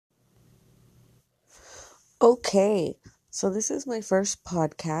Okay, so this is my first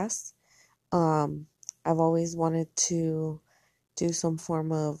podcast. Um, I've always wanted to do some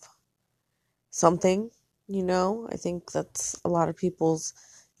form of something. I think that's a lot of people's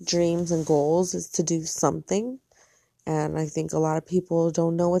dreams and goals is to do something. And I think a lot of people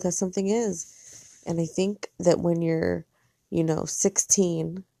don't know what that something is. And I think that when you're,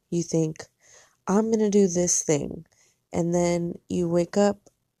 16, you think, I'm going to do this thing. And then you wake up,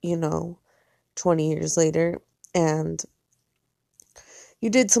 you know, 20 years later and you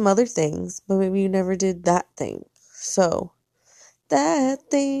did some other things, but maybe you never did that thing. So, that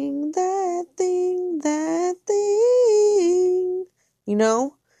thing, that thing, that thing, you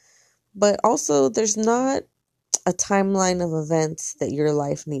know? But also, there's not a timeline of events that your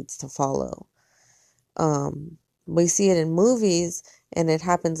life needs to follow. We see it in movies, and it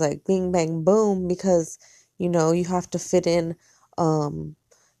happens like bing, bang, boom, because, you have to fit in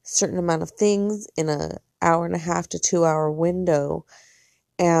certain amount of things in a hour and a half to 2 hour window,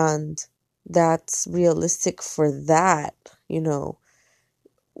 and that's realistic for that.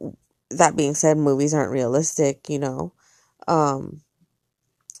 That being said, movies aren't realistic, um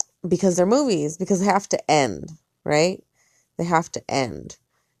because they're movies, because they have to end, right? They have to end,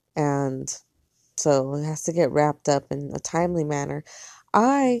 and so it has to get wrapped up in a timely manner.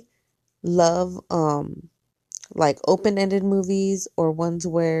 I love like open-ended movies, or ones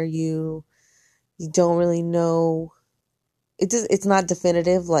where you don't really know. It's not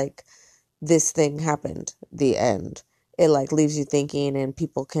definitive, like this thing happened, the end. It like leaves you thinking, and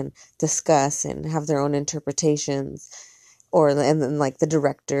people can discuss and have their own interpretations, and then like the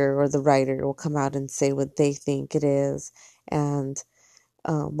director or the writer will come out and say what they think it is, and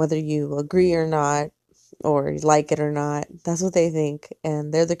whether you agree or not, or like it or not, that's what they think,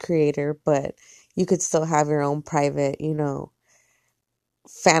 and they're the creator, but you could still have your own private,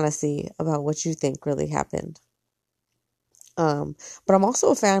 fantasy about what you think really happened. But I'm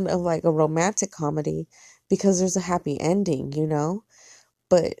also a fan of like a romantic comedy, because there's a happy ending,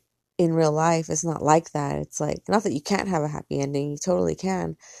 but in real life, it's not like that. It's like, not that you can't have a happy ending, you totally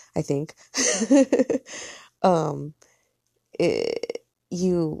can, I think. um, it,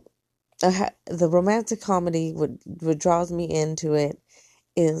 you, the romantic comedy, what draws me into it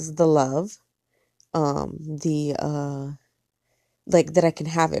is the love, the, like that I can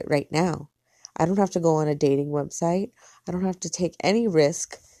have it right now. I don't have to go on a dating website. I don't have to take any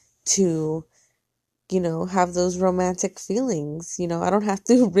risk to, have those romantic feelings. I don't have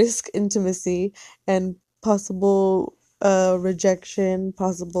to risk intimacy and possible rejection,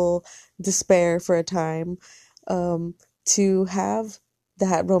 possible despair for a time, to have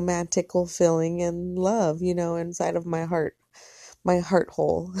that romantical feeling and love, inside of my heart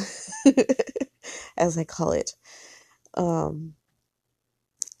hole, as I call it. Um,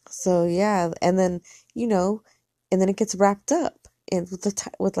 so yeah, and then, you know, and then it gets wrapped up in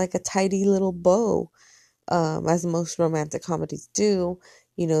with like a tidy little bow, as most romantic comedies do.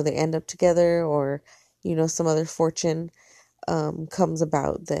 They end up together, or some other fortune comes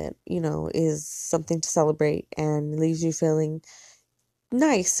about that is something to celebrate and leaves you feeling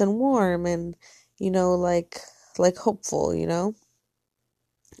nice and warm, and like hopeful.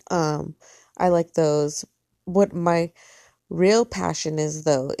 um I like those. What my real passion is,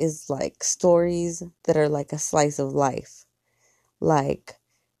 though, is like stories that are like a slice of life. Like,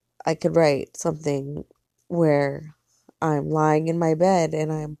 I could write something where I'm lying in my bed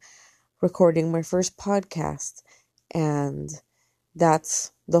and I'm recording my first podcast, and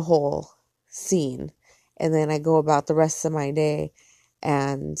that's the whole scene. And then I go about the rest of my day,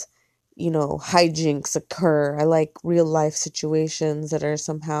 and hijinks occur. I like real life situations that are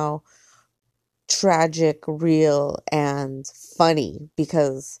somehow tragic, real, and funny,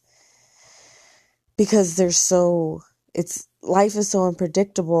 because they're so it's life is so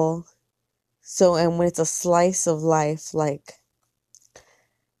unpredictable. So, and when it's a slice of life, like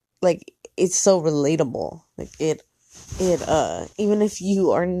it's so relatable. Like it even if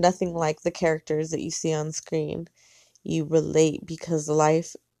you are nothing like the characters that you see on screen, you relate, because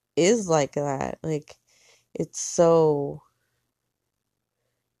life is like that. Like, it's so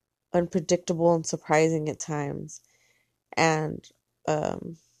unpredictable and surprising at times, and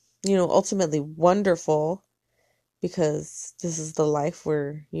ultimately wonderful, because this is the life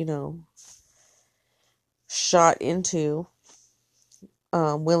we're shot into,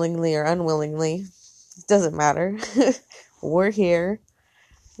 willingly or unwillingly. It doesn't matter. We're here.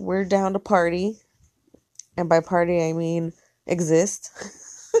 We're down to party. And by party, I mean exist.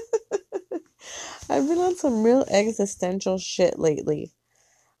 I've been on some real existential shit lately.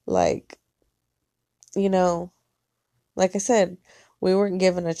 Like, you know, like I said, We weren't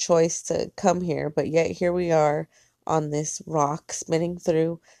given a choice to come here, but yet here we are on this rock spinning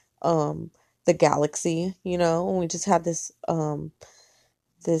through um the galaxy, you know. We just had this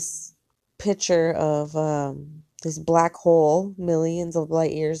picture of this black hole millions of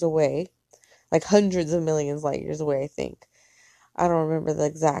light years away, like hundreds of millions light years away, I think. I don't remember the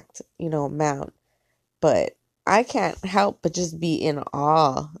exact, amount, but I can't help but just be in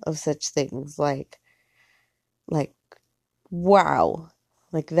awe of such things like wow.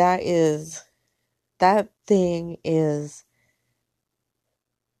 Like that thing is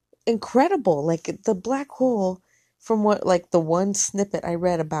incredible. Like the black hole, from what, like, the one snippet I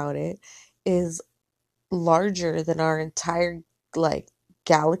read about it, is larger than our entire, like,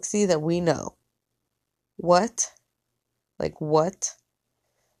 galaxy that we know. What? Like, what?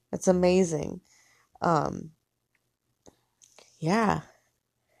 That's amazing. Um, yeah,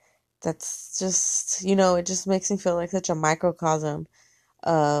 that's just, it just makes me feel like such a microcosm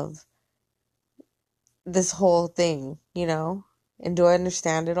of this whole thing, you know? And do I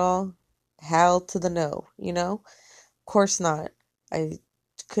understand it all? Hell to the no, you know? Of course not. I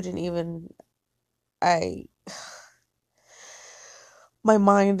couldn't even, I, my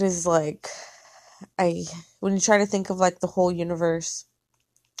mind is like, when you try to think of like the whole universe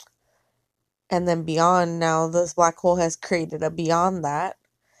and then beyond, now this black hole has created a beyond that.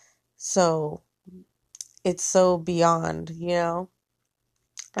 So it's so beyond, you know?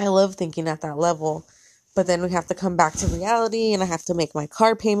 I love thinking at that level, but then we have to come back to reality and I have to make my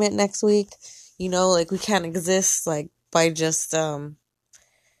car payment next week. Like we can't exist like by just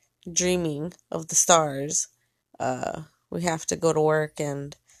dreaming of the stars. We have to go to work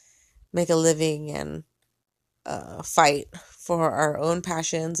and make a living and fight for our own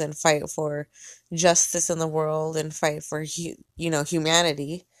passions and fight for justice in the world and fight for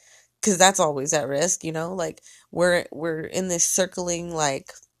humanity, because that's always at risk. Like we're in this circling,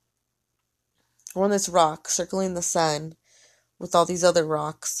 like we're on this rock circling the sun with all these other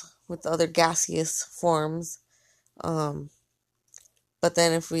rocks with other gaseous forms. um but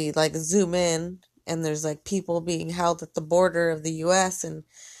then if we like zoom in and there's like people being held at the border of the US, and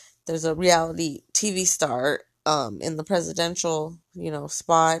there's a reality TV star in the presidential,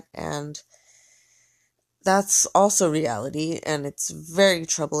 spot, and that's also reality, and it's very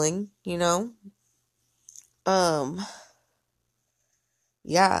troubling. Um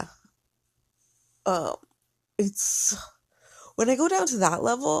yeah. um it's when I go down to that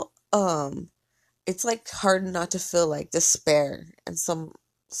level, it's like hard not to feel like despair and some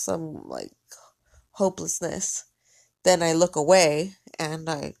like hopelessness. Then I look away and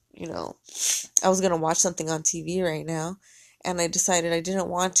I was going to watch something on TV right now, and I decided I didn't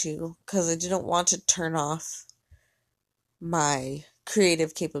want to because I didn't want to turn off my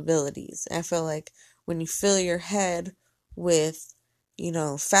creative capabilities. And I feel like when you fill your head with,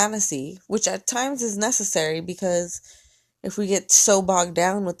 fantasy, which at times is necessary, because if we get so bogged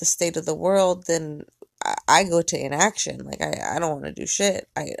down with the state of the world, then I go to inaction. Like, I don't want to do shit.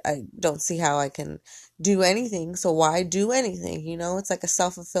 I don't see how I can do anything. So why do anything? It's like a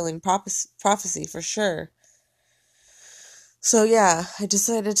self-fulfilling prophecy for sure. So yeah, I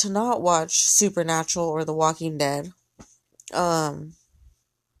decided to not watch Supernatural or The Walking Dead, um,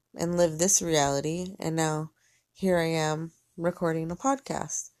 and live this reality. And now here I am recording a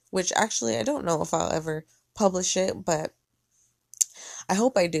podcast, which actually I don't know if I'll ever publish it, but I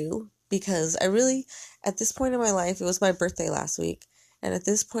hope I do, because I really, at this point in my life, it was my birthday last week, and at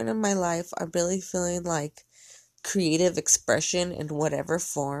this point in my life, I'm really feeling like creative expression in whatever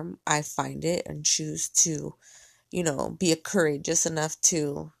form I find it and choose to, be courageous enough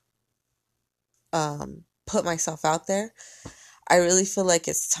to put myself out there. I really feel like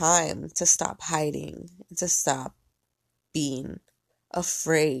it's time to stop hiding, to stop being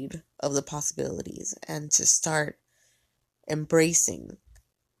afraid of the possibilities, and to start embracing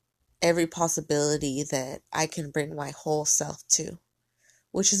every possibility that I can bring my whole self to,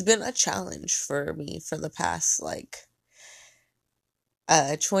 which has been a challenge for me for the past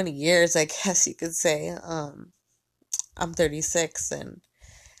 20 years, I guess you could say. I'm 36, and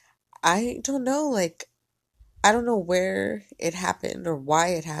I don't know, like, I don't know where it happened or why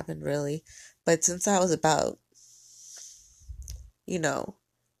it happened really, but since I was about, you know,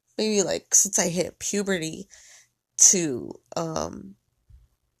 maybe like since I hit puberty to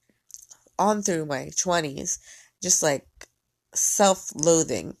on through my 20s, just like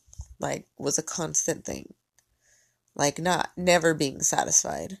self-loathing like was a constant thing. Like not never being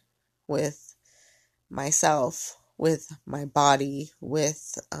satisfied with myself, with my body,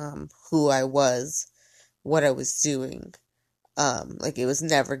 with who I was, what I was doing. Like it was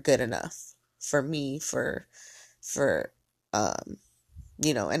never good enough for me, for um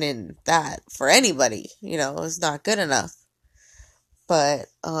and in that, for anybody, is not good enough. But,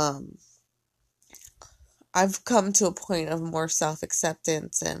 I've come to a point of more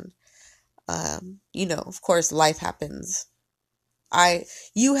self-acceptance and, of course, life happens.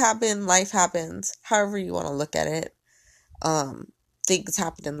 You happen, life happens, however you want to look at it. Things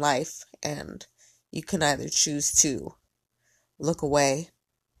happen in life, and you can either choose to look away,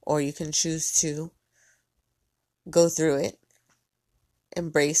 or you can choose to go through it,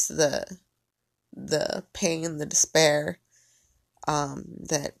 embrace the pain, the despair,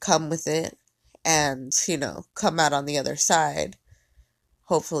 that come with it, and, come out on the other side,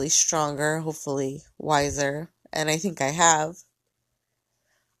 hopefully stronger, hopefully wiser, and I think I have.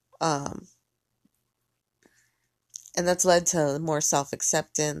 And that's led to more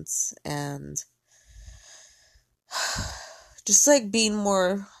self-acceptance and just like being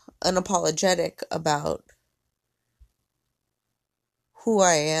more unapologetic about who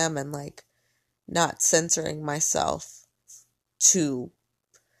I am, and like not censoring myself to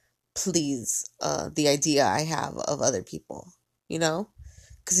please the idea I have of other people,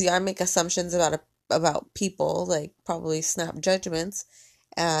 because I make assumptions about people, like probably snap judgments,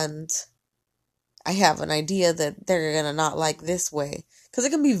 and I have an idea that they're gonna not like this way, because it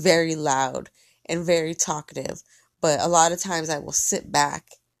can be very loud and very talkative, but a lot of times I will sit back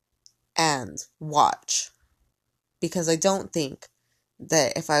and watch, because I don't think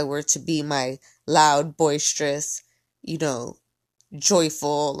that if I were to be my loud, boisterous,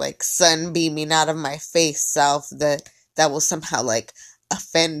 joyful, like sun beaming out of my face self, that will somehow like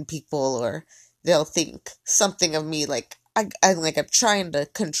offend people, or they'll think something of me, like I'm trying to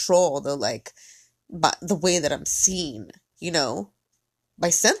control the way that I'm seen, by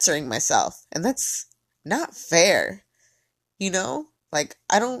censoring myself, and that's not fair, like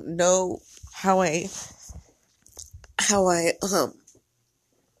I don't know how I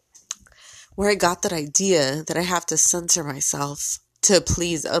where I got that idea that I have to censor myself to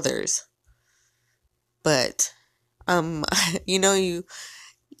please others. But you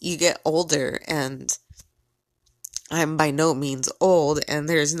get older, and I'm by no means old, and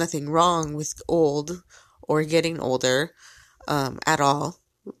there's nothing wrong with old or getting older at all.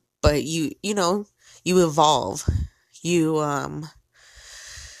 But you evolve. You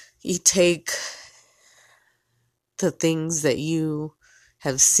take the things that you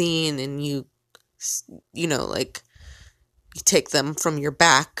have seen, and you take them from your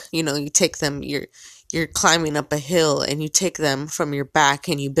back, you take them, you're climbing up a hill, and you take them from your back,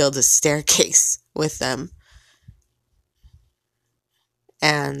 and you build a staircase with them.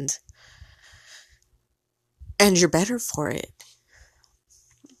 And you're better for it.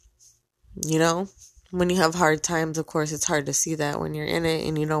 When you have hard times, of course, it's hard to see that when you're in it,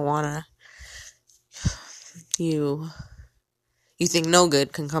 and you don't want to, you think no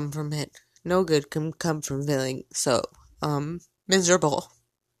good can come from it. No good can come from feeling so miserable.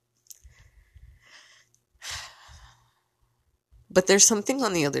 But there's something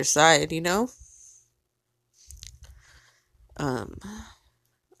on the other side,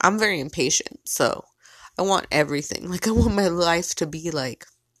 I'm very impatient, so I want everything. Like, I want my life to be like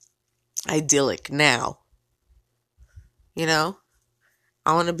idyllic now. I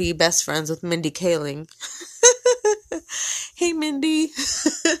want to be best friends with Mindy Kaling. Hey, Mindy.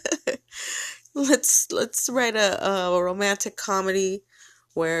 Let's write a romantic comedy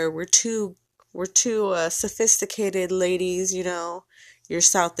where we're two sophisticated ladies. You're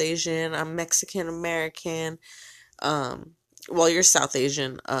South Asian, I'm Mexican American. Well, you're South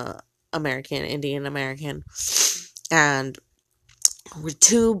Asian American, Indian American, and we're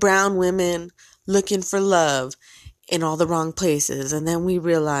two brown women looking for love in all the wrong places, and then we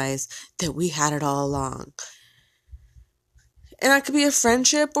realize that we had it all along. And it could be a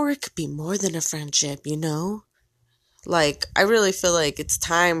friendship, or it could be more than a friendship, Like, I really feel like it's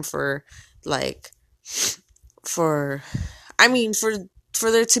time for there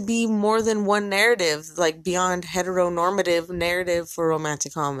to be more than one narrative, like beyond heteronormative narrative for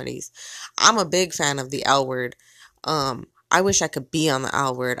romantic comedies. I'm a big fan of the L Word. I wish I could be on the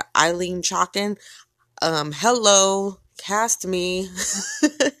L Word. Eileen Chalkin, hello, cast me.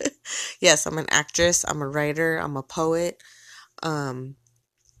 Yes, I'm an actress, I'm a writer, I'm a poet, and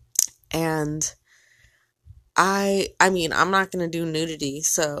I'm not gonna do nudity,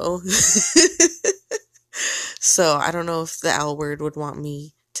 so so I don't know if the L Word would want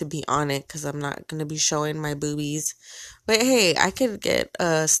me to be on it, because I'm not gonna be showing my boobies. But hey, I could get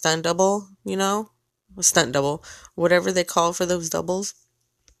a stunt double, a stunt double, whatever they call for those doubles,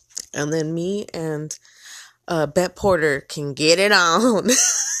 and then me and Bet Porter can get it on.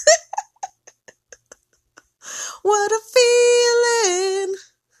 What a feeling.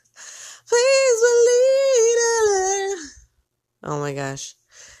 Please believe it. Oh my gosh.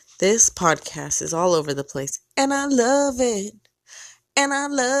 This podcast is all over the place. And I love it. And I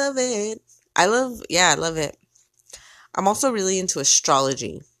love it. I love it. I'm also really into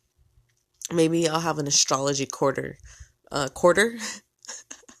astrology. Maybe I'll have an astrology quarter. Quarter?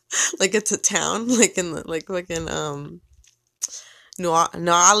 Like it's a town, like in New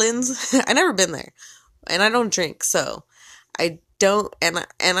Orleans. I never been there, and I don't drink, so I don't, and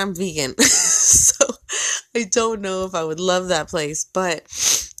I'm vegan, so I don't know if I would love that place. But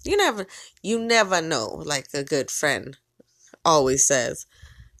you never know. Like a good friend always says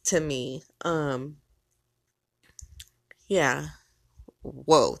to me, yeah.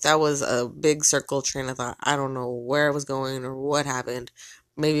 Whoa, that was a big circle train of thought. I don't know where I was going or what happened.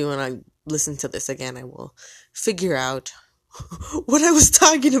 Maybe when I listen to this again, I will figure out what I was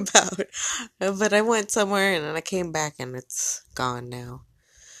talking about. But I went somewhere and then I came back and it's gone now.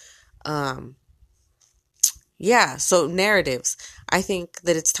 Yeah, so narratives. I think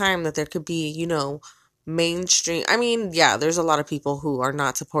that it's time that there could be, mainstream. I mean, yeah, there's a lot of people who are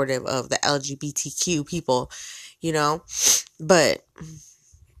not supportive of the LGBTQ people, you know, but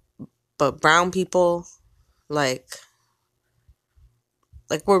brown people, like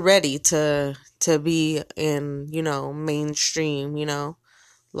we're ready to be in, mainstream,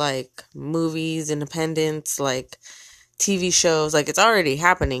 like movies, independence, like TV shows, like it's already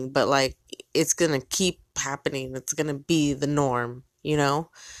happening, but like it's gonna keep happening. It's gonna be the norm,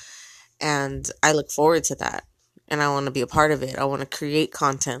 and I look forward to that. And I want to be a part of it. I want to create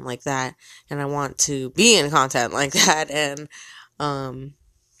content like that, and I want to be in content like that. And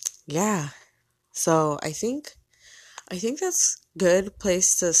yeah. So I think that's good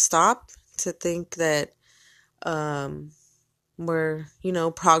place to stop, to think that where,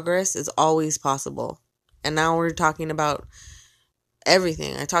 progress is always possible. And now we're talking about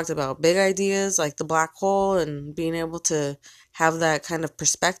everything. I talked about big ideas like the black hole and being able to have that kind of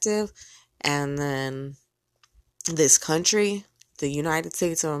perspective. And then this country, the United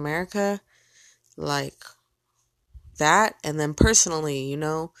States of America, like that. And then personally,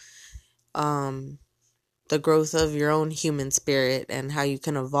 the growth of your own human spirit and how you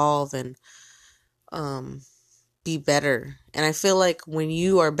can evolve and be better. And I feel like when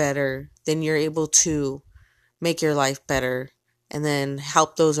you are better, then you're able to make your life better and then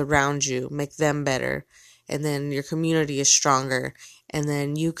help those around you, make them better. And then your community is stronger. And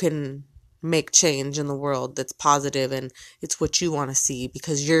then you can make change in the world that's positive, and it's what you want to see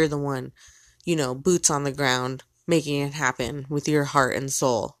because you're the one, boots on the ground, making it happen with your heart and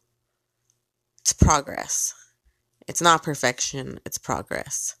soul. It's progress. It's not perfection, it's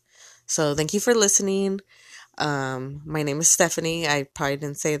progress. So thank you for listening. My name is Stephanie. I probably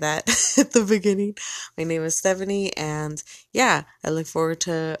didn't say that at the beginning. My name is Stephanie, and yeah, I look forward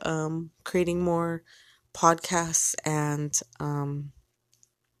to creating more podcasts, and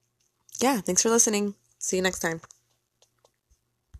yeah, thanks for listening. See you next time.